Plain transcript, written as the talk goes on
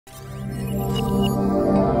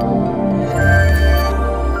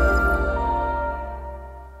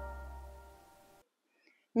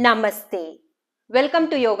Namaste. Welcome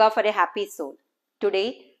to Yoga for a Happy Soul.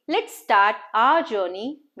 Today, let's start our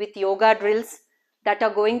journey with yoga drills that are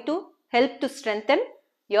going to help to strengthen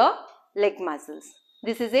your leg muscles.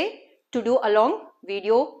 This is a to-do along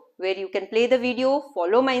video where you can play the video,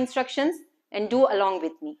 follow my instructions and do along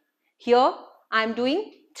with me. Here, I am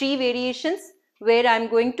doing 3 variations where I am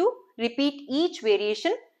going to repeat each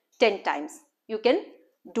variation 10 times. You can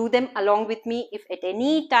do them along with me. If at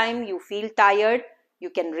any time you feel tired, you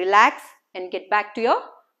can relax and get back to your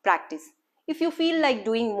practice. If you feel like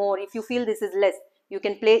doing more, if you feel this is less, you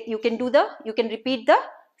can repeat the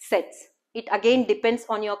sets. It again depends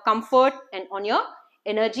on your comfort and on your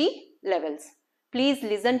energy levels. Please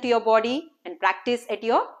listen to your body and practice at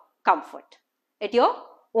your comfort, at your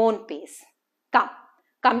own pace.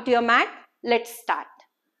 Come to your mat. Let's start.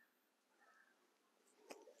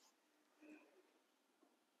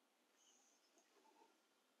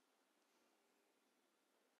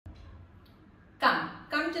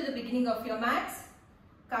 Come to the beginning of your mats.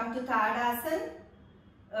 Come to Tadasana.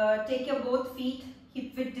 Take your both feet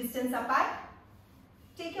hip width distance apart.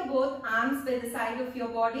 Take your both arms by the side of your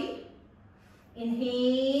body.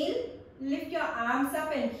 Inhale, lift your arms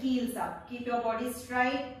up and heels up. Keep your body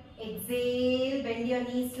straight. Exhale, bend your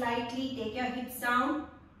knees slightly. Take your hips down.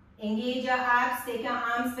 Engage your abs. Take your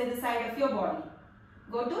arms by the side of your body.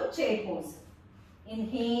 Go to chair pose.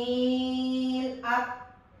 Inhale, up.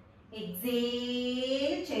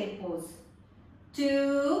 Exhale, chair pose.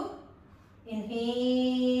 2.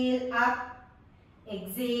 Inhale, up.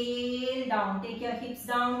 Exhale, down. Take your hips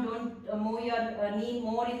down. Don't move your knee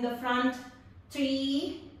more in the front.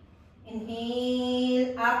 3.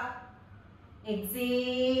 Inhale, up.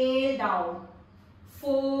 Exhale, down.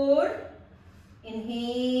 4.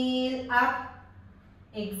 Inhale, up.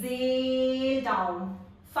 Exhale, down.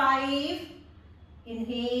 5.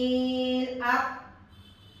 Inhale, up.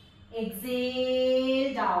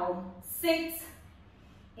 Exhale, down. 6.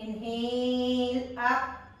 Inhale,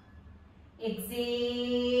 up.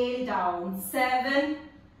 Exhale, down. 7.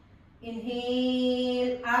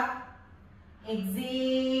 Inhale, up.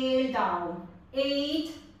 Exhale, down.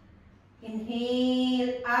 8.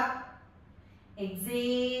 Inhale, up.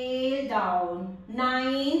 Exhale, down.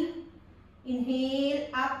 9. Inhale,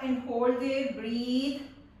 up and hold there. Breathe.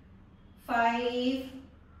 5.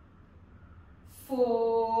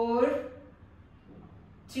 4,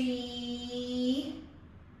 3,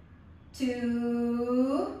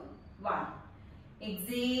 2, 1.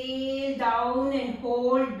 Exhale, down and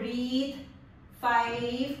hold, breathe.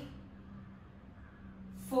 5,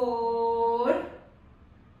 4,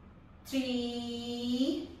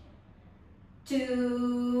 3,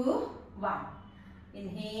 2, 1.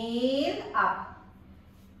 Inhale, up.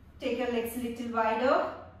 Take your legs a little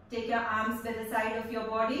wider. Take your arms by the side of your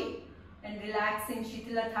body and relax in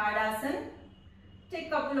Shitala Tadasana. Take a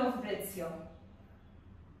couple of breaths here.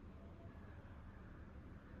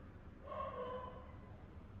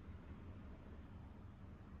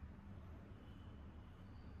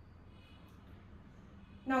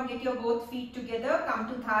 Now get your both feet together. Come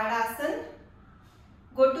to Tadasana.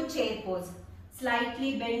 Go to chair pose.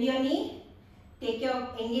 Slightly bend your knee.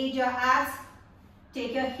 Engage your abs.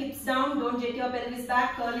 Take your hips down. Don't jet your pelvis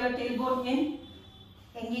back. Curl your tailbone in.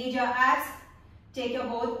 Engage your abs. Take your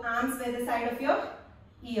both arms by the side of your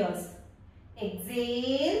ears.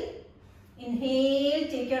 Exhale. Inhale.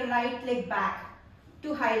 Take your right leg back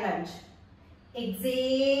to high lunge.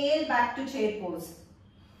 Exhale. Back to chair pose.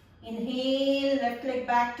 Inhale. Left leg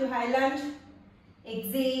back to high lunge.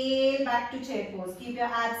 Exhale. Back to chair pose. Keep your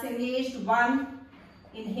abs engaged. 1.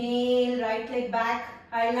 Inhale. Right leg back.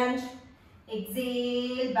 High lunge.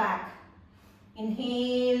 Exhale. Back.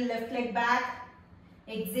 Inhale. Left leg back.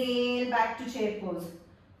 Exhale, back to chair pose.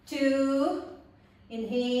 2.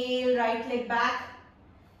 Inhale, right leg back.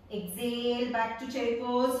 Exhale, back to chair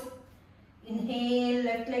pose. Inhale,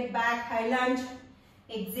 left leg back, high lunge.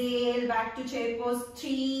 Exhale, back to chair pose.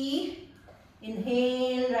 3.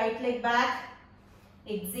 Inhale, right leg back.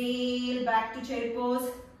 Exhale, back to chair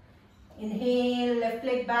pose. Inhale, left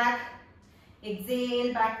leg back.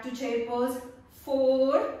 Exhale, back to chair pose.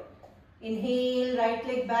 4. Inhale, right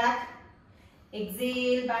leg back.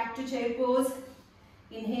 Exhale, back to chair pose.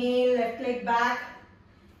 Inhale, left leg back.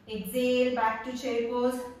 Exhale, back to chair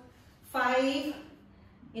pose. 5.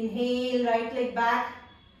 Inhale, right leg back.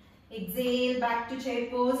 Exhale, back to chair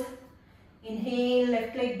pose. Inhale,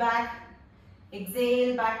 left leg back.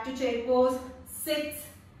 Exhale, back to chair pose. 6.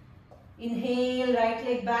 Inhale, right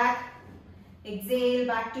leg back. Exhale,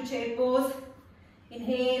 back to chair pose.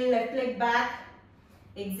 Inhale, left leg back.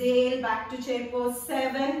 Exhale, back to chair pose.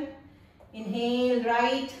 7. Inhale,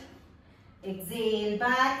 right. exhale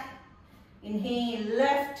back, inhale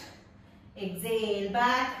left, exhale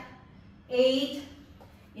back, 8,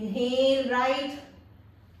 inhale right,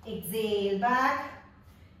 exhale back,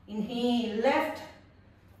 inhale left,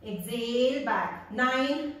 exhale back,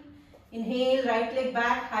 9, inhale right leg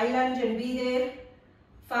back, high lunge and be there,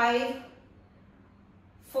 5,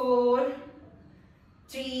 4,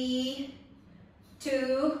 3,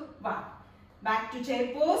 2, 1. Back to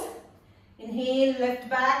chair pose. Inhale left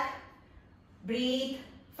back. Breathe.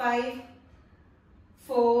 5,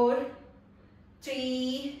 4,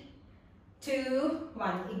 3, 2,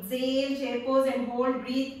 1. Exhale chair pose and hold.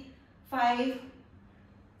 Breathe. 5,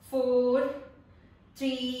 4,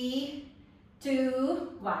 3,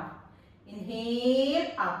 2, 1.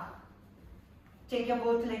 Inhale up. Take your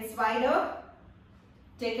both legs wider.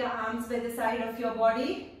 Take your arms by the side of your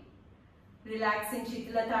body. Relax in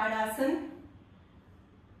Shitala Tadasana.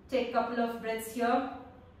 Take a couple of breaths here.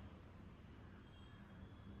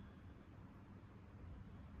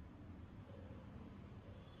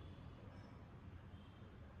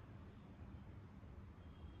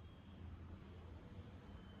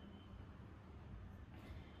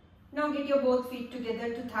 Now get your both feet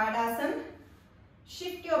together to Tadasana.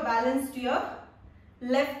 Shift your balance to your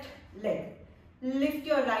left leg. Lift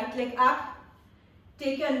your right leg up.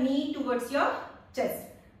 Take your knee towards your chest.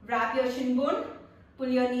 Wrap your shin bone. Pull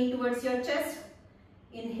your knee towards your chest.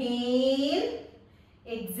 Inhale.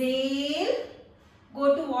 Exhale.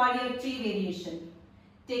 Go to warrior 3 variation.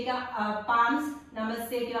 Take your palms. Namaste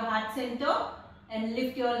to your heart center. And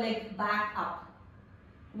lift your leg back up.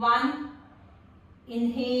 1.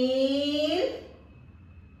 Inhale.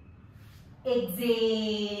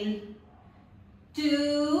 Exhale.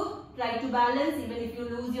 2. Try to balance. Even if you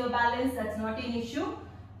lose your balance, that's not an issue.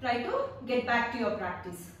 Try to get back to your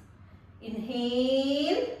practice.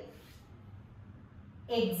 Inhale.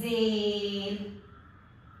 Exhale.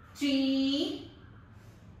 3.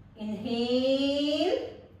 Inhale.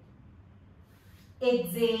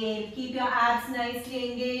 Exhale. Keep your abs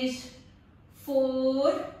nicely engaged.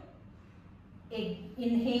 4.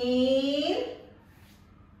 Inhale.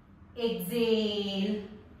 Exhale.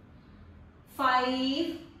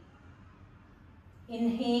 5.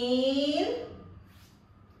 Inhale.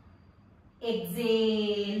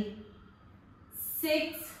 Exhale.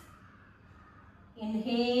 6.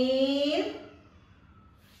 Inhale.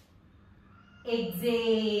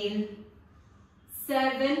 Exhale.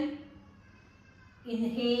 7.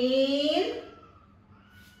 Inhale.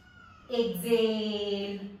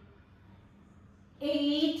 Exhale.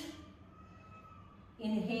 8.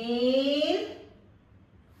 Inhale.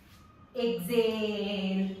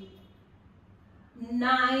 Exhale.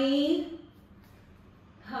 9.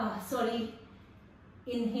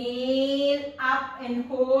 Inhale up and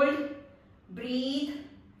hold. Breathe.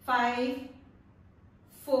 5,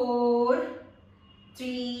 4,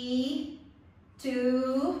 3,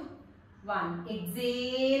 2, 1.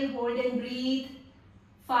 Exhale, hold and breathe.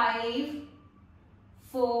 5,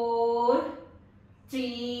 4,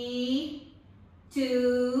 3,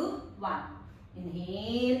 2, 1.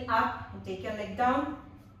 Inhale up and take your leg down.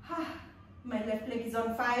 My left leg is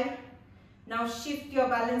on fire. Now shift your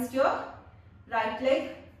balance to your right leg.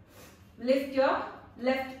 Lift your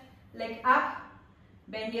left leg up.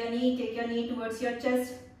 Bend your knee. Take your knee towards your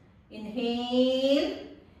chest. Inhale.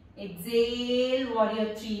 Exhale.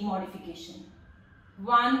 Warrior 3 modification.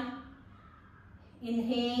 1.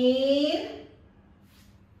 Inhale.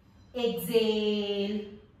 Exhale.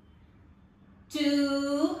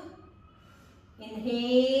 2.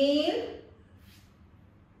 Inhale.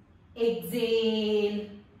 Exhale.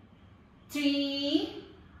 3.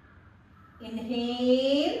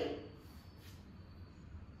 Inhale.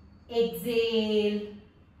 Exhale.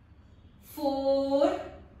 4.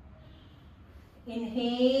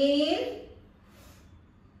 Inhale.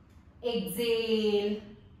 Exhale.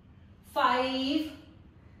 5.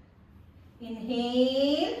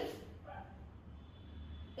 Inhale.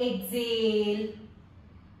 Exhale.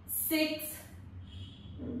 6.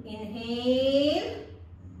 Inhale.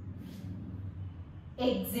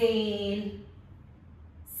 Exhale.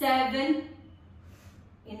 7.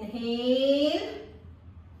 Inhale.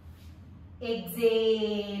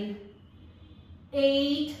 Exhale.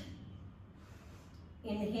 8.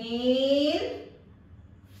 Inhale.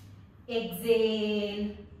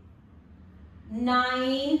 Exhale.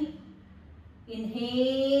 9.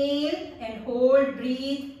 Inhale and hold.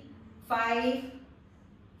 Breathe. 5,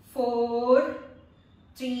 4,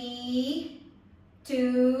 3,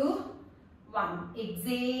 2, 1.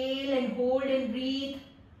 Exhale and hold and breathe.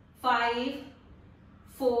 5,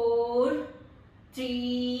 4,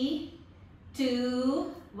 3,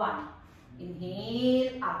 2, 1.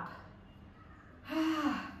 Inhale up.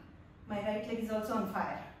 My right leg is also on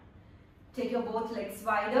fire. Take your both legs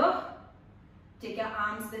wider. Take your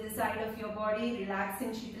arms by the side of your body. Relax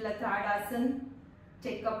in Shitala Tadasana.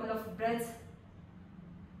 Take a couple of breaths.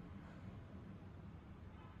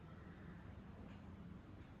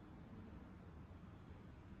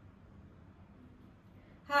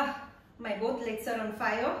 My both legs are on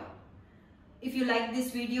fire. If you like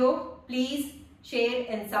this video, please share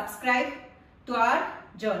and subscribe to our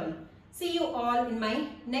journey. See you all in my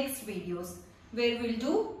next videos where we'll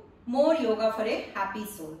do more yoga for a happy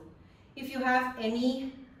soul. If you have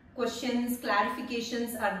any questions,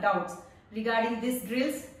 clarifications or doubts regarding these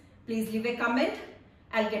drills, please leave a comment.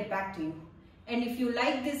 I'll get back to you. And if you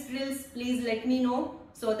like these drills, please let me know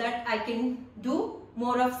so that I can do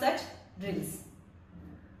more of such drills.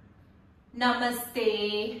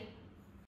 Namaste.